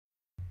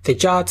The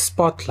Jazz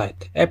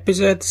Spotlight,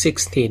 Episode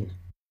 16.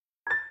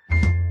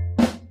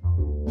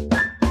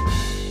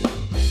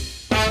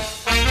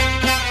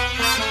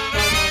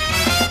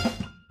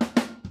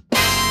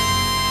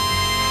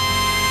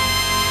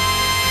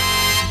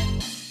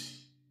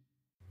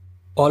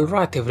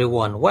 Alright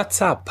everyone,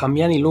 what's up? I'm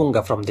Yanni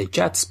Lunga from the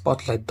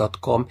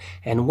jazzspotlight.com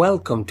and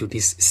welcome to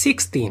this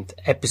 16th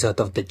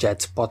episode of the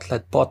Jazz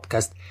Spotlight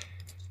podcast.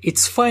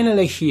 It's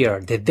finally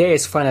here, the day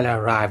has finally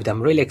arrived,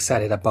 I'm really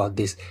excited about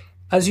this.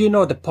 As you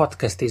know, the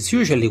podcast is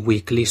usually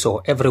weekly,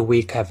 so every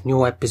week I have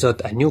new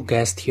episode, a new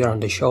guest here on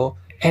the show.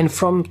 And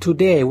from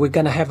today we're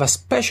gonna have a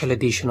special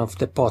edition of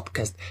the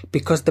podcast,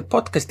 because the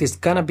podcast is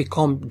gonna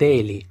become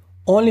daily,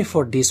 only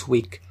for this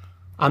week.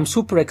 I'm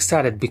super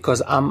excited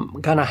because I'm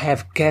gonna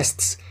have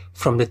guests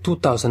from the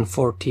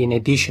 2014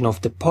 edition of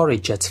the Pori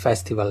Jazz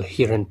Festival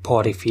here in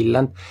Pori,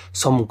 Finland.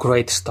 Some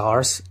great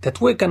stars that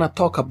we're gonna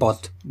talk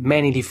about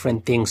many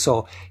different things.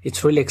 So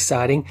it's really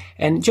exciting.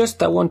 And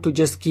I want to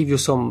give you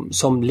some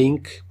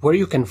link where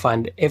you can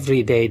find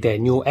every day the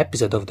new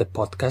episode of the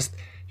podcast.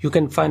 You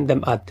can find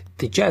them at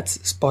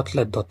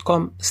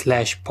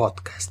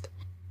thejazzspotlight.com/podcast.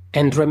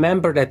 And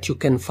remember that you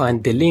can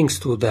find the links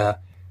to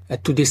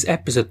this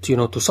episode,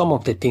 to some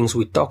of the things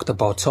we talked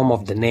about, some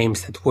of the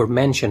names that were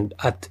mentioned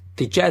at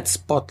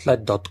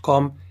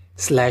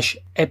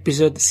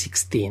thejazzspotlight.com/episode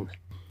 16.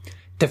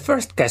 The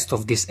first guest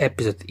of this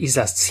episode is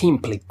a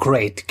simply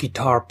great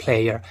guitar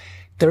player.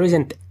 There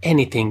isn't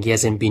anything he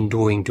hasn't been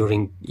doing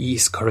during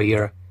his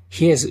career.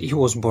 He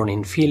was born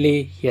in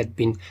Philly, he had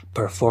been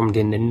performed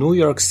in the New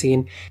York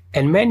scene,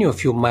 and many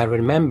of you might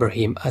remember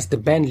him as the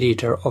band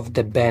leader of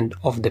the band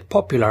of the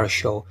popular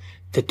show,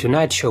 The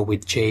Tonight Show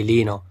with Jay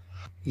Leno.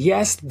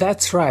 Yes,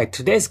 that's right.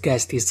 Today's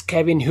guest is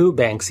Kevin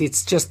Eubanks.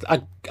 It's just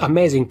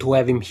amazing to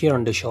have him here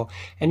on the show.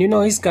 And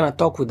he's gonna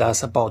talk with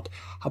us about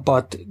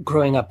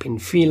growing up in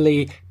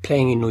Philly,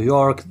 playing in New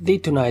York, The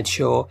Tonight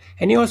Show,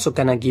 and he's also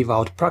gonna give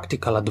out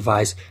practical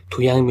advice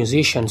to young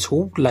musicians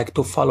who would like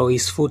to follow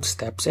his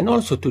footsteps, and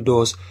also to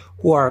those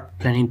who are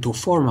planning to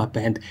form a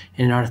band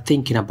and are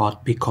thinking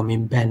about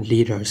becoming band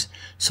leaders.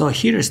 So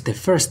here's the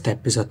first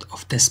episode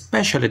of the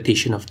special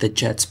edition of the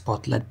Jazz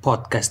Spotlight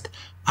podcast,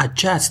 a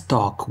jazz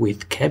talk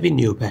with Kevin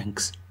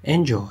Eubanks.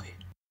 Enjoy.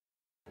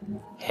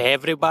 Hey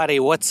everybody,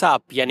 what's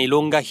up? Yanni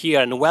Lunga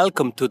here and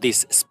welcome to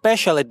this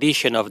special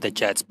edition of the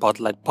Jazz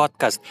Spotlight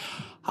podcast.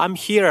 I'm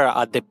here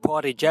at the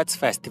Pori Jazz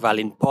Festival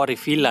in Pori,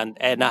 Finland,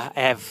 and I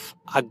have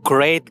a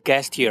great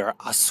guest here,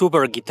 a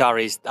super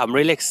guitarist. I'm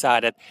really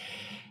excited.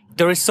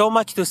 There is so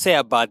much to say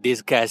about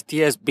this guest.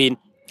 He has been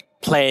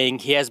playing,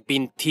 he has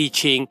been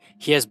teaching,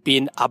 he has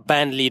been a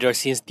band leader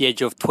since the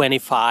age of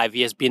 25.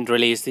 He has been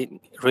released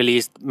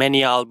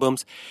many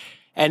albums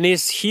and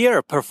is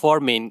here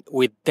performing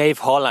with Dave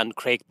Holland,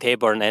 Craig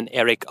Taborn and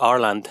Eric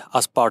Arland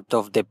as part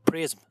of the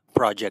Prism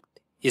project.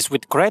 It's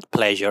with great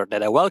pleasure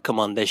that I welcome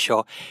on the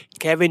show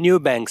Kevin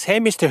Eubanks. Hey,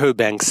 Mr.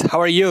 Eubanks,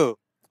 how are you?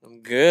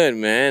 I'm good,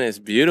 man. It's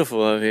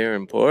beautiful up here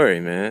in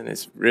Pori, man.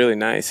 It's really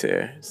nice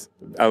here.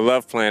 I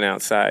love playing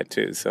outside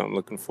too, so I'm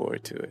looking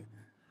forward to it.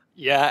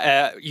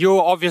 Yeah,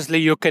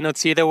 you cannot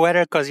see the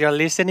weather because you're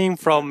listening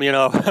from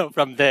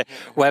from the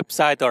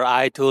website or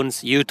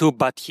iTunes, YouTube.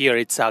 But here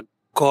it's a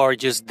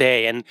gorgeous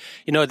day, and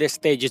the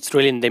stage it's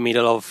really in the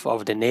middle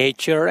of the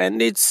nature,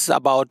 and it's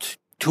about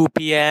 2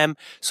 p.m.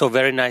 So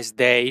very nice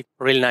day,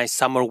 really nice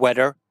summer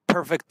weather,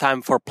 perfect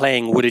time for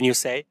playing, wouldn't you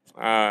say?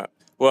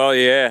 Well,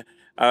 yeah.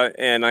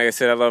 And like I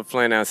said, I love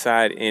playing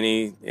outside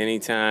any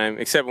time,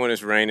 except when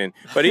it's raining.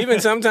 But even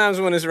sometimes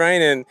when it's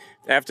raining,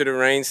 after the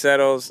rain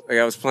settles, like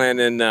I was playing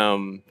in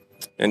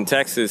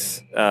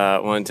Texas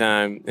one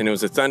time, and it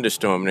was a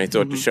thunderstorm, and they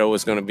thought the show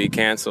was going to be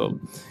canceled.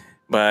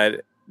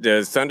 But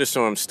the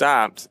thunderstorm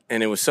stopped,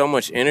 and there was so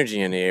much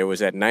energy in the air. It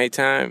was at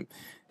nighttime,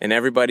 and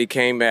everybody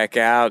came back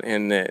out,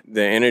 and the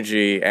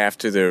energy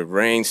after the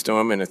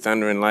rainstorm and the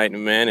thunder and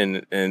lightning,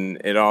 man,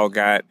 and it all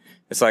got...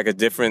 It's like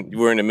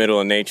we're in the middle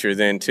of nature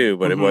then too,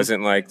 but it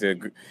wasn't like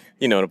the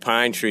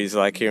pine trees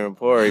like here in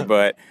Pori,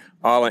 but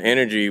all the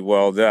energy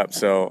welled up.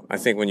 So I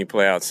think when you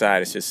play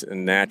outside, it's just a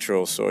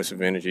natural source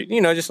of energy.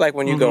 Just like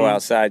when you go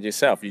outside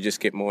yourself, you just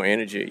get more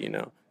energy,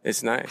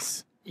 It's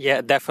nice.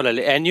 Yeah,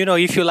 definitely. And,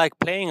 if you like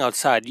playing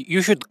outside,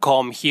 you should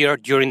come here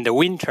during the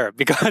winter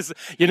because,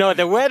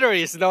 the weather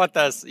is not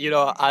as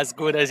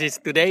good as it's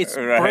today. It's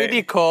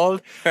pretty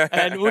cold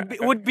and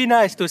would be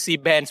nice to see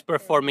bands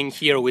performing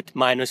here with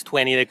minus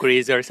 20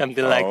 degrees or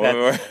something like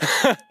that.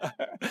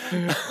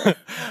 I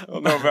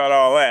don't know about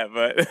all that,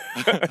 but...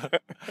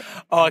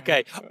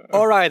 Okay.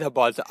 All right,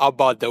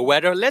 about the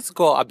weather. Let's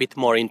go a bit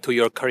more into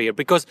your career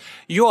because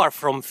you are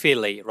from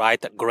Philly,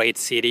 right? A great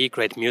city,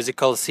 great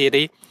musical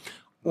city.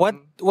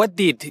 What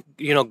did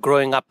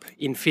growing up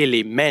in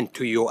Philly meant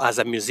to you as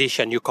a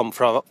musician? You come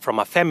from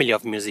a family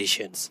of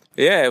musicians.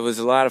 Yeah, it was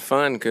a lot of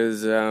fun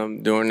because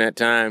during that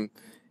time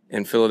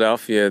in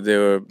Philadelphia, there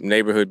were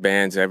neighborhood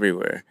bands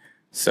everywhere.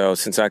 So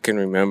since I can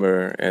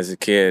remember as a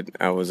kid,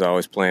 I was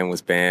always playing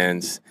with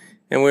bands,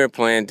 and we were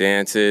playing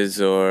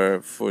dances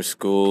or for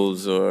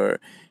schools or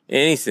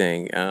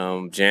anything,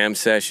 jam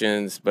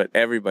sessions. But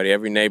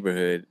every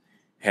neighborhood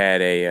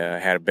had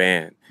a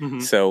band,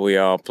 so we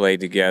all played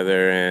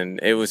together, and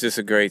it was just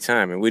a great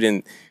time. And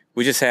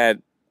we just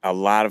had a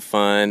lot of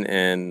fun,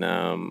 and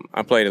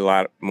I played a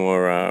lot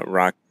more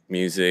rock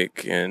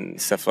music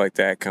and stuff like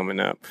that coming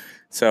up.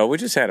 So we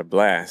just had a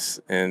blast.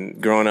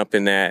 And growing up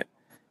in that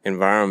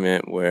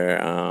environment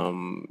where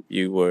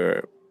you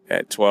were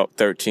at 12,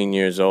 13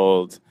 years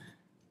old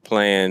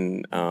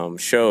playing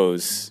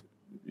shows,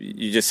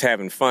 you're just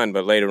having fun.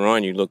 But later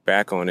on, you look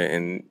back on it,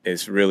 and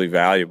it's really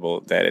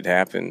valuable that it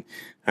happened.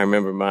 I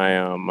remember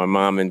my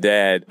mom and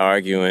dad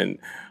arguing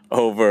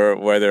over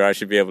whether I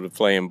should be able to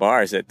play in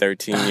bars at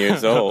 13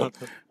 years old.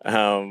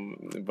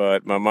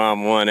 But my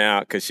mom won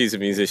out because she's a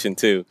musician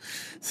too.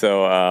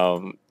 So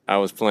I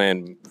was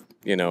playing,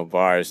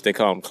 bars. They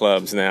call them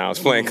clubs now. I was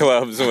playing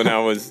clubs when I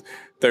was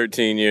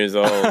 13 years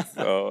old.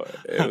 So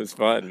it was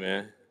fun,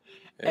 man.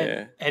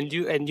 Yeah.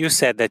 And you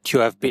said that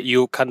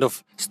you kind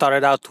of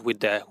started out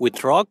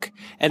with rock,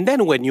 and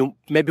then when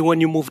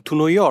you moved to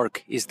New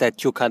York, is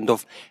that you kind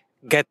of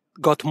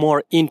got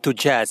more into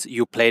jazz.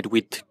 You played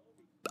with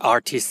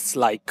artists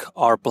like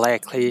Art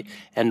Blakey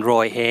and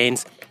Roy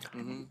Haynes.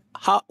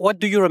 What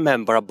do you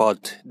remember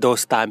about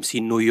those times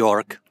in New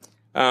York?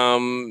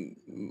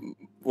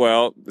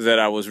 Well, that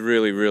I was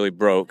really, really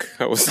broke.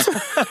 I was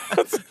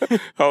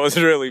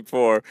really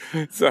poor.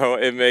 So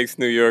it makes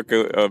New York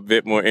a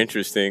bit more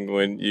interesting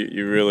when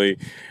you really,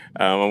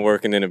 I'm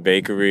working in a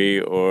bakery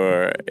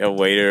or a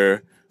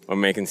waiter or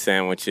making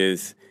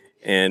sandwiches.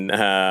 And,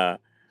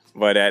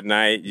 but at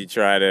night you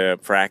try to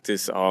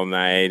practice all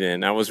night.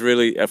 And I was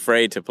really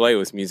afraid to play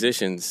with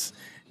musicians,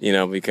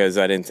 because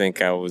I didn't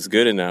think I was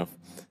good enough.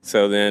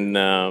 So then,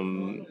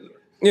 and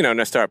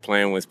I started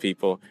playing with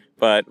people.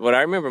 But what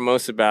I remember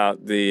most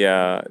about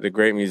the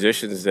great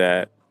musicians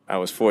that I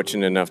was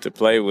fortunate enough to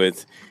play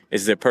with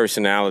is their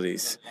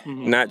personalities,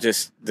 not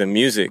just the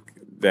music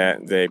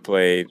that they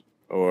played,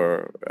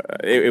 or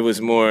it was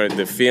more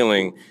the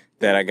feeling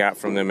that I got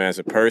from them as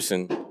a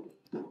person,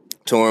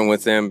 touring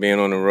with them, being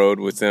on the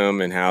road with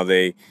them, and how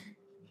they,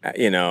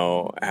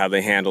 how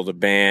they handled a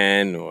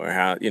band, or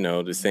how,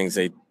 the things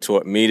they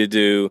taught me to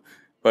do.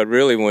 But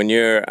really, when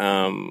you're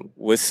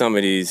with some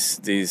of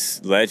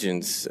these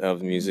legends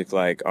of music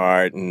like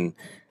Art and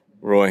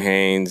Roy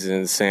Haynes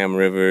and Sam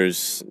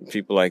Rivers,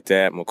 people like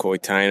that, McCoy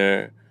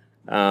Tyner,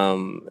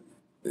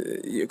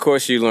 of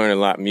course you learn a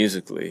lot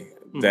musically.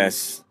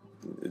 That's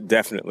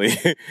definitely,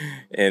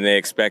 and they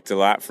expect a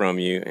lot from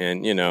you,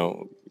 and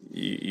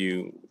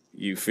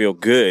you feel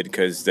good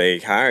because they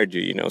hired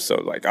you. So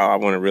like, oh, I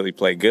want to really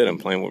play good. I'm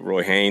playing with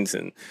Roy Haynes,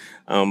 and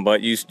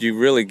but you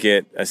really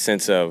get a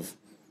sense of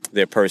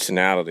their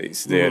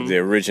personalities, the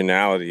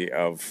originality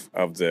of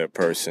the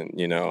person,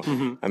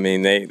 I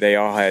mean, they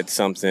all had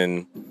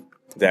something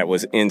that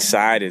was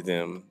inside of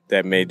them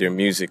that made their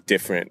music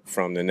different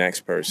from the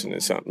next person or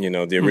something.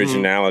 The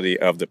originality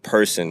of the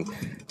person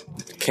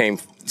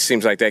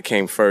seems like that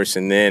came first,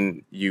 and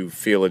then you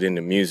feel it in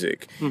the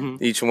music.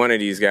 Each one of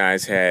these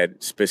guys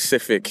had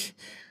specific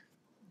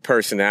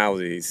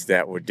personalities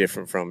that were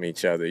different from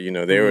each other.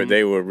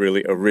 They were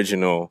really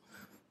original,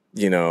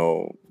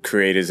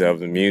 creators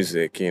of the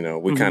music.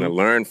 We kind of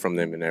learned from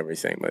them and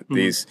everything. But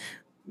these,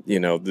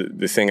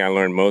 the thing I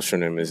learned most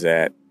from them is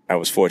that I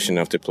was fortunate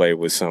enough to play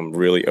with some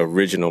really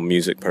original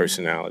music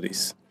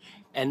personalities.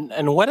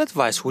 And what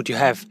advice would you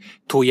have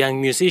to young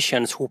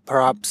musicians who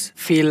perhaps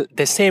feel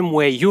the same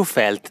way you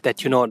felt, that,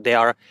 they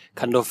are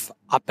kind of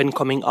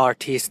up-and-coming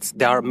artists,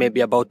 they are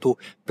maybe about to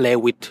play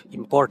with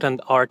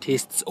important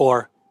artists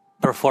or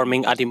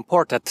performing at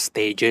important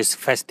stages,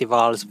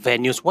 festivals,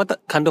 venues? What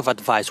kind of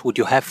advice would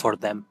you have for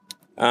them?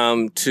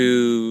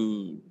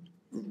 To,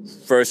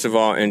 first of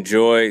all,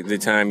 enjoy the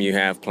time you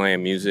have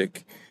playing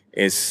music.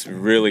 It's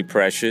really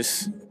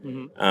precious.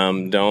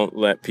 Don't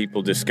let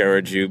people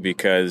discourage you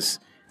because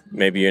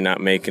maybe you're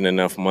not making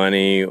enough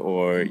money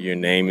or your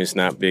name is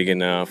not big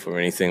enough or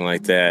anything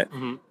like that.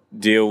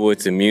 Deal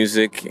with the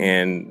music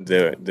and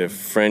the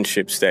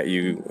friendships that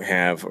you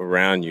have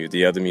around you,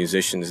 the other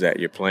musicians that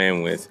you're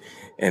playing with,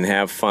 and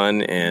have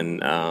fun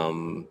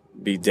and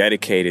be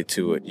dedicated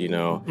to it,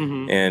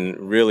 and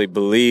really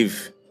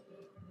believe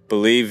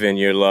in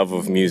your love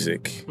of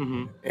music.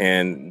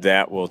 And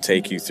that will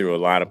take you through a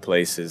lot of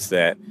places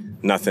that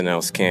nothing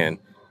else can,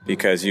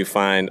 because you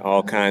find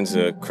all kinds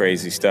of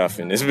crazy stuff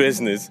in this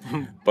business.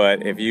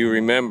 But if you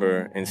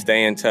remember and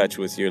stay in touch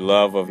with your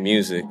love of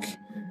music,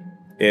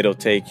 it'll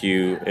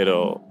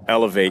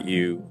elevate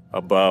you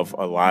above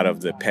a lot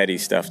of the petty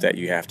stuff that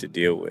you have to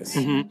deal with.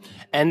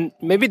 And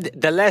maybe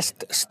the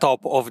last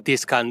stop of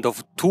this kind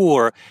of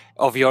tour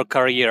of your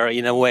career,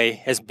 in a way,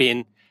 has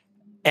been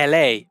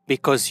LA,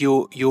 because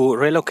you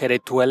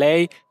relocated to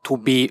LA to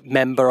be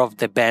member of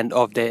the band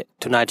of the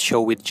Tonight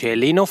Show with Jay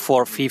Leno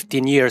for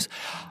 15 years.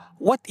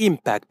 What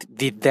impact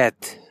did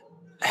that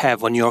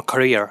have on your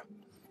career?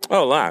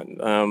 Oh, a lot.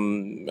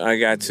 I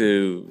got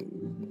to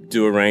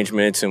do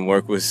arrangements and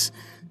work with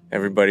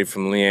everybody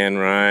from Leanne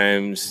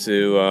Rimes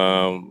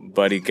to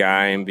Buddy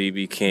Guy and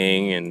B.B.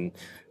 King, and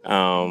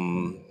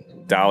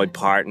Dolly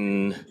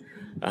Parton,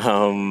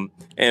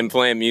 and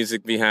playing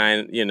music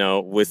behind,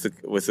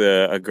 with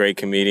a great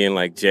comedian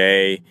like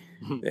Jay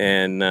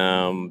and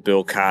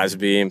Bill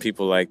Cosby and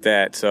people like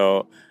that.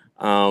 So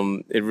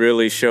it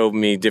really showed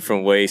me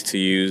different ways to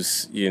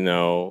use,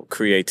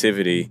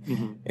 creativity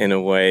in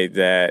a way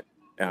that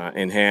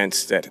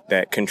enhanced,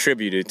 that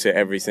contributed to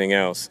everything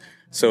else.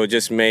 So it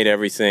just made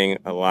everything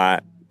a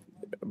lot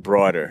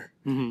broader,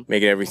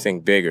 make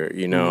everything bigger,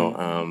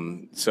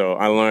 So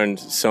I learned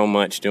so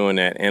much doing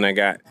that, and I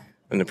got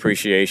an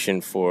appreciation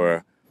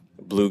for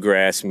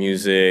bluegrass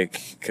music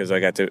because I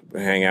got to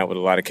hang out with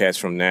a lot of cats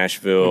from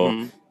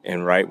Nashville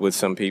and write with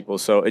some people.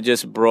 So it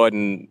just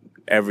broadened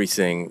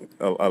everything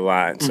a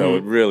lot. So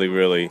it really,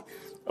 really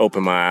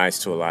opened my eyes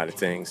to a lot of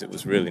things. It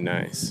was really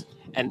nice.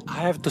 And I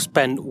have to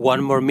spend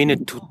one more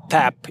minute to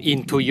tap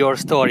into your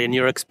story and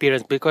your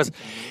experience, because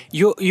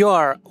you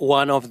are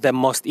one of the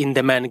most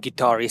in-demand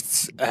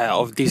guitarists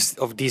of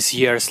these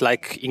years,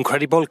 like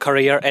incredible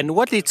career. And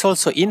what is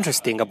also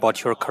interesting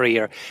about your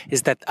career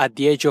is that at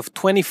the age of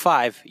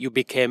 25, you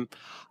became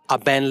a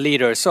band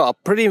leader. So a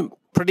pretty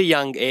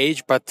young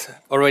age, but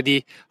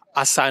already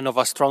a sign of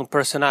a strong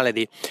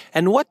personality.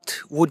 And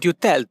what would you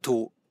tell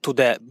to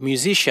the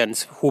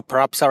musicians who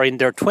perhaps are in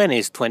their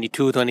 20s,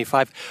 22,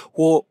 25,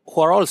 who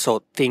are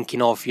also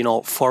thinking of,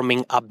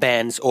 forming a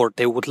band, or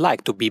they would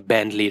like to be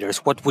band leaders?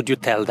 What would you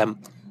tell them?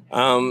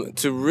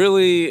 To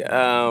really,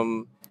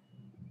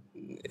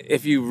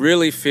 if you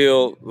really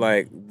feel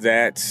like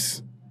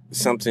that's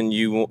something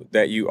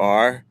that you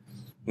are,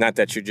 not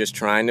that you're just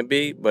trying to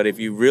be, but if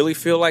you really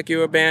feel like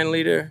you're a band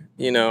leader,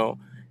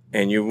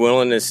 and you're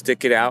willing to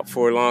stick it out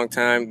for a long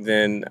time,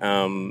 then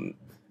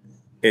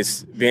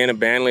it's being a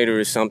band leader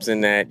is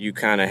something that you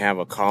kind of have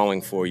a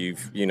calling for you,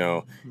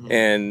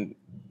 and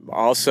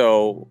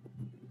also,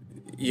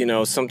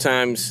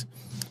 sometimes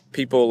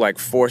people like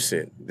force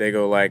it. They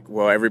go like,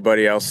 well,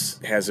 everybody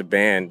else has a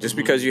band. Just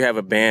because you have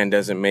a band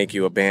doesn't make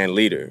you a band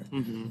leader.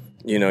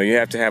 You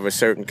have to have a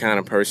certain kind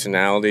of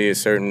personality, a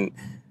certain,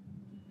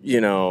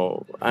 a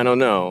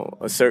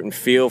certain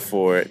feel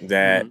for it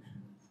that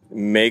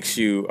makes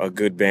you a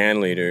good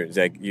band leader. It's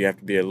like you have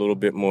to be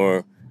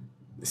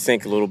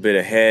think a little bit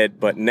ahead,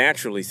 but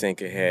naturally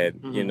think ahead,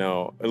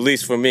 at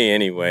least for me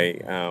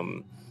anyway.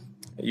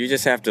 You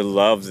just have to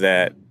love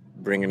that,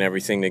 bringing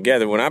everything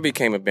together. When I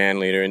became a band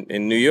leader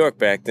in New York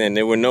back then,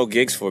 there were no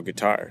gigs for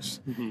guitars.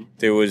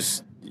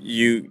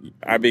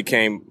 I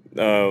became,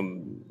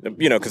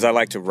 because I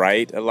like to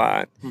write a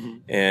lot,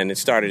 and it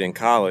started in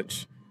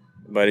college,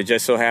 but it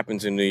just so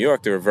happens in New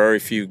York, there were very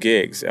few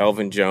gigs.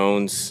 Elvin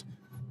Jones,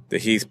 the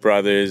Heath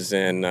Brothers,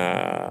 and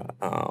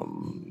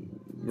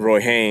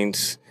Roy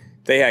Haynes,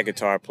 they had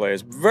guitar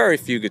players, very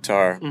few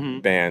guitar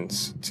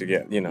bands to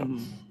get,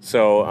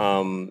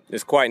 So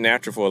it's quite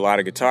natural for a lot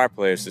of guitar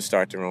players to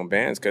start their own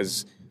bands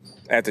because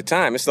at the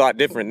time, it's a lot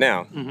different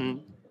now.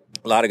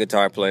 A lot of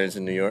guitar players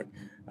in New York.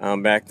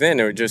 Back then,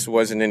 there just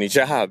wasn't any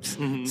jobs.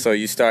 So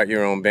you start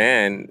your own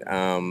band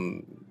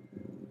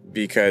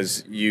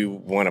because you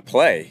want to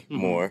play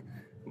more.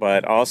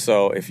 But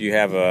also, if you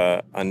have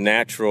a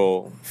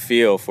natural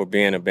feel for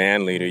being a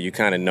band leader, you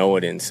kind of know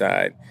it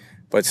inside.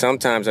 But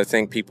sometimes I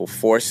think people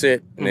force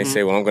it and they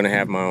say, well, I'm going to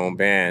have my own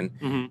band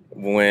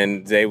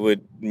when they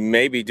would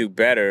maybe do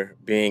better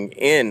being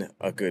in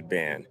a good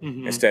band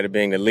instead of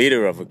being the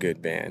leader of a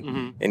good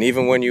band. And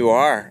even when you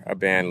are a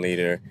band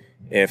leader,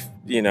 if,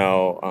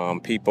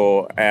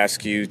 people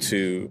ask you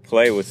to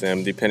play with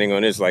them, depending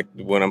on this, like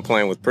when I'm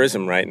playing with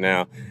Prism right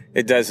now,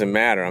 it doesn't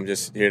matter. I'm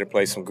just here to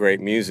play some great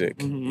music,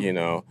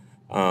 So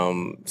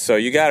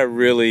you got to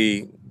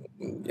really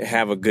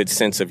have a good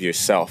sense of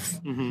yourself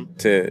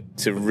to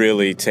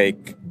really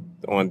take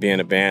on being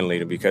a band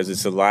leader, because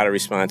it's a lot of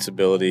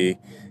responsibility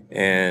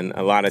and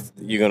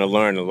you're going to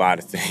learn a lot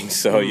of things.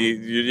 So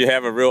you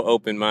have a real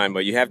open mind,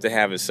 but you have to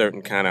have a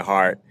certain kind of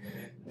heart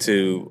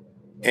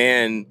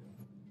and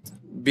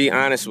be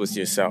honest with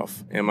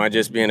yourself. Am I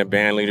just being a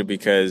band leader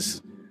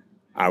because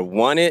I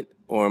want it,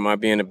 or am I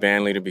being a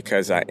band leader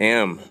because I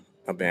am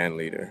a band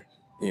leader?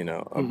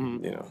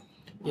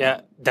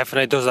 Yeah,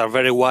 definitely. Those are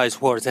very wise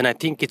words. And I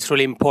think it's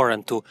really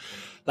important to,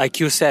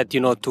 like you said,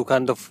 to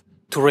kind of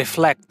to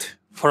reflect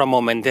for a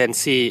moment and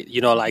see,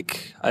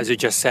 like, as you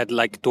just said,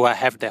 like, do I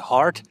have the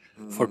heart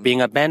for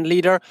being a band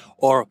leader?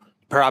 Or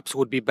perhaps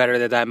would be better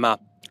that I'm a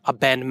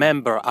band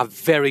member, a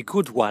very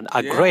good one,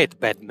 a great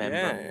band member.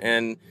 Yeah,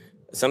 and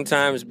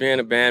sometimes being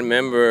a band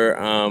member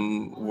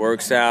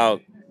works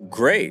out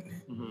great.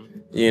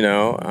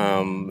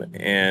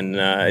 And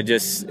it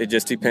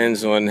just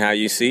depends on how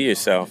you see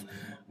yourself.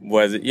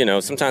 Whether,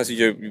 sometimes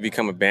you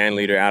become a band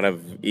leader out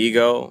of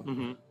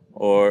ego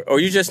or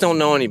you just don't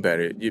know any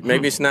better.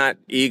 Maybe it's not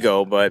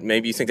ego, but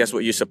maybe you think that's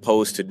what you're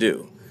supposed to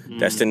do.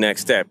 That's the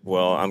next step.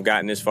 Well, I've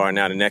gotten this far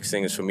now. The next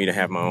thing is for me to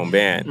have my own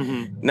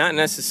band. Not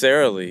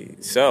necessarily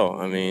so.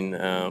 I mean,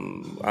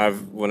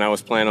 when I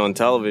was playing on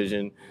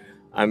television,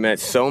 I met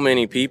so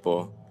many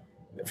people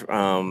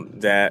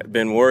that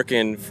been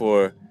working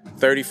for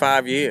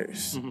 35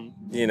 years,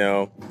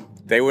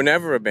 they were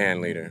never a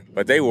band leader,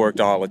 but they worked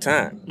all the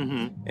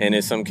time. And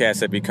there's some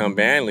cats that become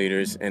band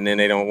leaders and then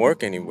they don't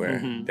work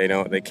anywhere.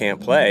 They can't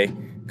play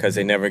because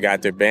they never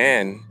got their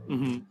band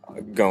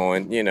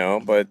going, you know.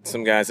 But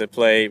some guys that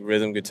play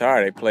rhythm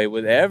guitar, they play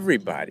with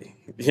everybody,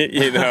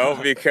 you know,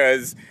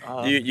 because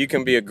you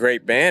can be a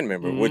great band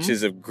member, which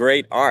is a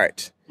great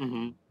art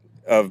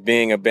of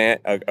being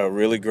a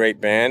really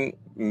great band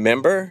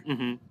member.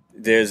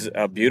 There's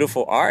a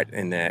beautiful art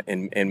in that,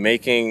 and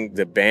making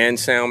the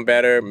band sound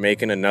better,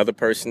 making another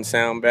person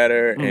sound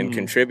better, and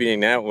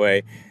contributing that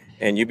way.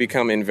 And you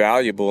become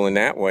invaluable in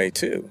that way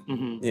too.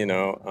 You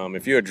know,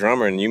 if you're a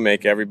drummer and you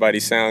make everybody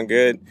sound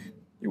good,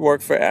 you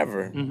work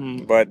forever.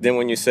 But then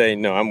when you say,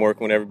 no, I'm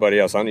working with everybody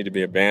else, I need to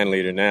be a band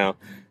leader now.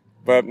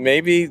 But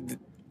maybe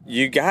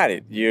you got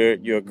it.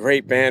 You're a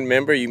great band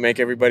member. You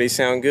make everybody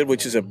sound good,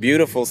 which is a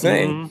beautiful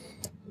thing.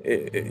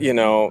 You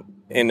know,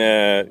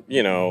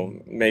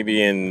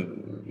 maybe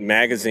in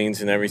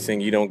magazines and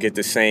everything, you don't get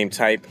the same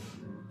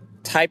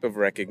type of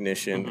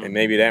recognition, and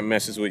maybe that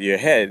messes with your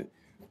head.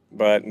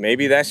 But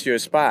maybe that's your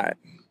spot.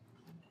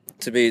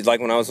 To be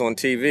like when I was on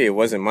TV, it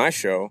wasn't my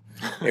show,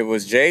 it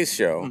was Jay's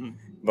show.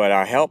 But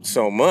I helped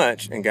so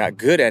much and got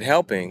good at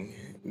helping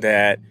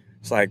that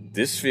it's like,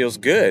 this feels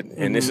good,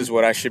 and this is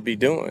what I should be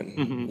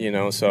doing. You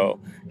know, so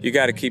you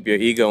got to keep your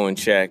ego in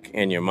check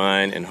and your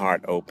mind and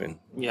heart open.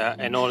 Yeah,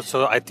 and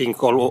also I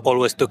think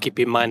always to keep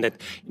in mind that,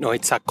 you know,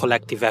 it's a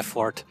collective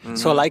effort.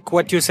 So like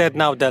what you said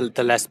now,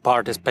 the last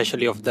part,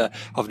 especially of the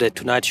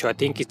Tonight Show, I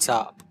think it's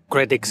a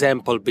great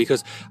example,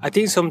 because I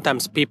think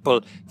sometimes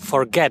people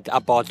forget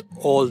about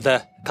all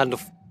the kind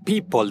of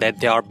people that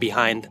they are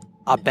behind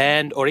a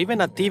band or even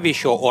a TV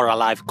show or a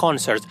live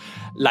concert,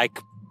 like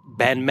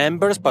band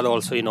members, but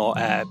also, you know,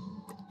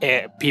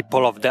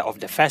 people of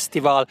the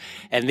festival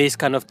and these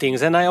kind of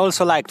things. And I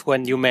also liked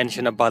when you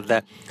mentioned about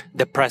the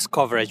press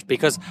coverage,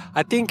 because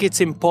I think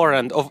it's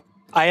important.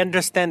 I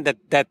understand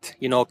that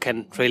you know,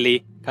 can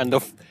really kind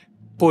of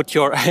put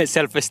your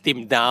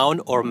self-esteem down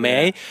or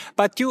may,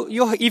 but you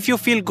if you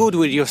feel good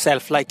with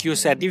yourself, like you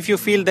said, if you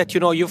feel that,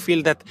 you know, you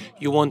feel that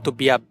you want to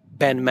be a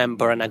band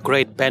member and a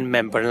great band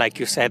member, and like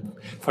you said,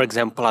 for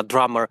example, a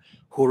drummer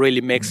who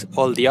really makes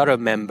all the other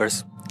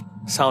members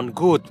sound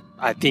good,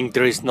 I think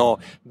there is no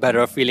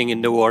better feeling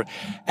in the world.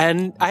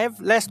 And I have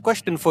last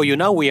question for you.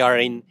 Now we are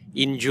in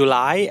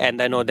July,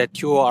 and I know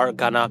that you are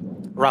gonna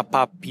wrap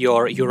up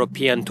your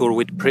European tour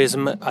with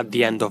Prism at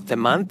the end of the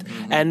month.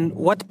 And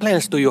what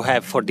plans do you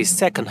have for the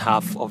second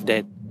half of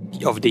the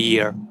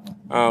year?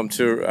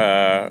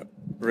 To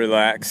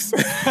relax.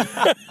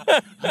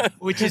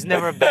 Which is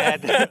never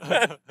bad.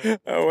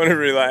 I want to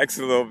relax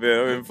a little bit.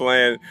 I've been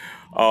playing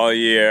all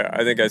year.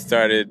 I think I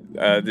started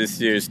this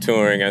year's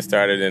touring. I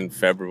started in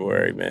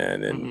February,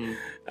 man, and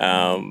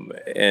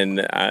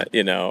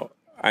you know,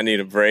 I need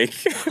a break,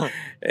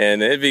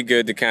 and it'd be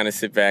good to kind of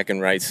sit back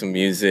and write some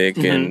music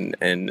and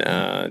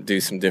do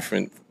some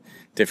different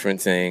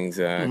things,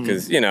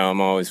 because you know,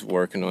 I'm always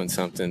working on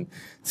something.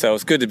 So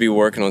it's good to be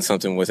working on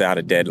something without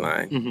a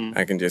deadline.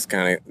 I can just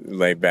kind of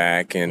lay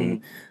back,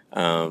 and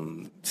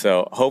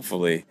so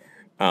hopefully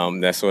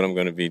that's what I'm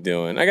going to be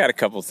doing. I got a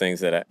couple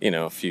things that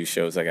a few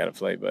shows I got to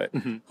play, but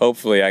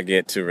hopefully I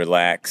get to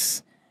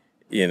relax,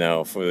 you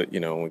know,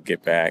 when we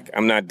get back.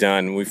 I'm not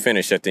done. We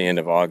finish at the end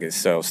of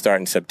August, so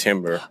starting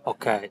September.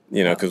 Okay.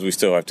 You know, because we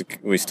still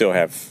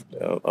have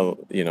a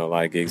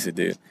lot of gigs to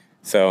do.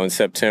 So in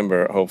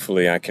September,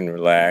 hopefully I can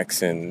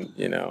relax and,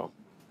 you know,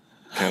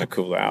 kind of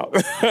cool out.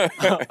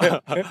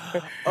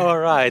 All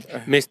right.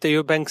 Mr.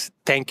 Eubanks,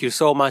 thank you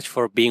so much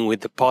for being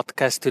with the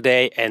podcast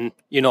today. And,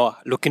 you know,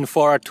 looking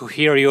forward to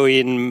hear you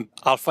in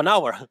half an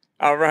hour.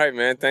 All right,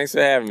 man. Thanks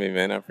for having me,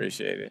 man. I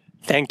appreciate it.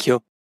 Thank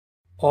you.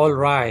 All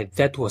right.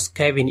 That was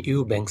Kevin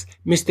Eubanks.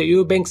 Mr.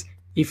 Eubanks,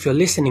 if you're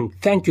listening,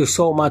 thank you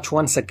so much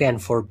once again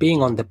for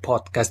being on the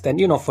podcast and,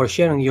 you know, for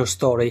sharing your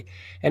story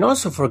and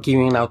also for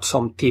giving out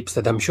some tips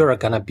that I'm sure are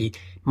going to be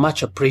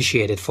much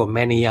appreciated for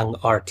many young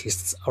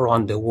artists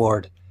around the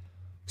world.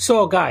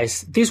 So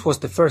guys, this was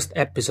the first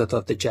episode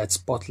of the Jazz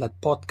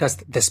Spotlight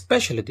podcast, the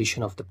special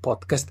edition of the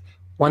podcast.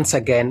 Once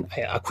again,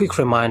 a quick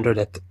reminder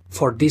that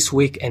for this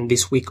week and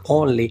this week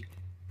only,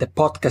 the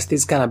podcast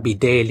is going to be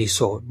daily,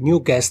 so new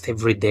guest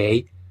every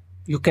day.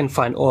 You can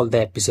find all the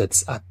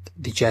episodes at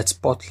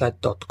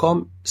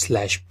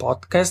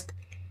thejazzspotlight.com/podcast,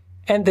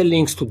 and the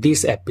links to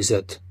this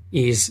episode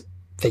is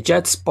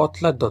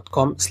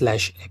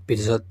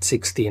thejazzspotlight.com/episode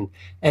 16.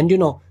 And you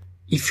know,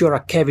 if you're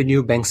a Kevin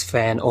Eubanks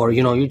fan, or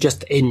you know, you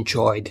just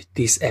enjoyed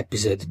this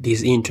episode,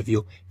 this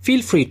interview,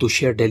 feel free to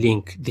share the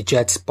link,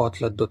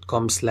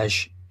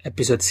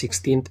 thejazzspotlight.com/episode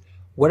 16,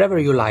 wherever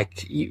you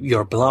like,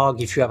 your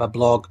blog, if you have a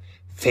blog,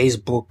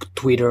 Facebook,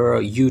 Twitter,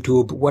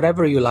 YouTube,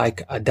 whatever you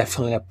like. I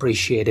definitely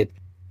appreciate it.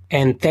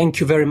 And thank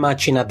you very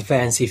much in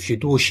advance if you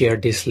do share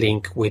this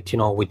link with, you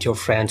know, with your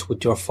friends,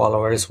 with your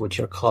followers, with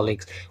your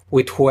colleagues,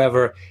 with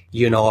whoever,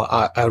 you know.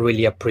 I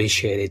really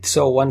appreciate it.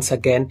 So once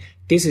again,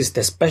 this is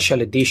the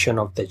special edition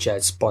of the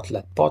Jazz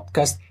Spotlight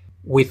podcast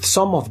with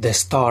some of the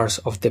stars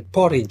of the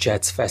Pori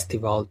Jazz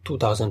Festival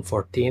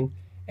 2014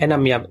 and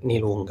Amia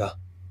Nilunga.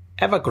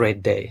 Have a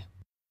great day.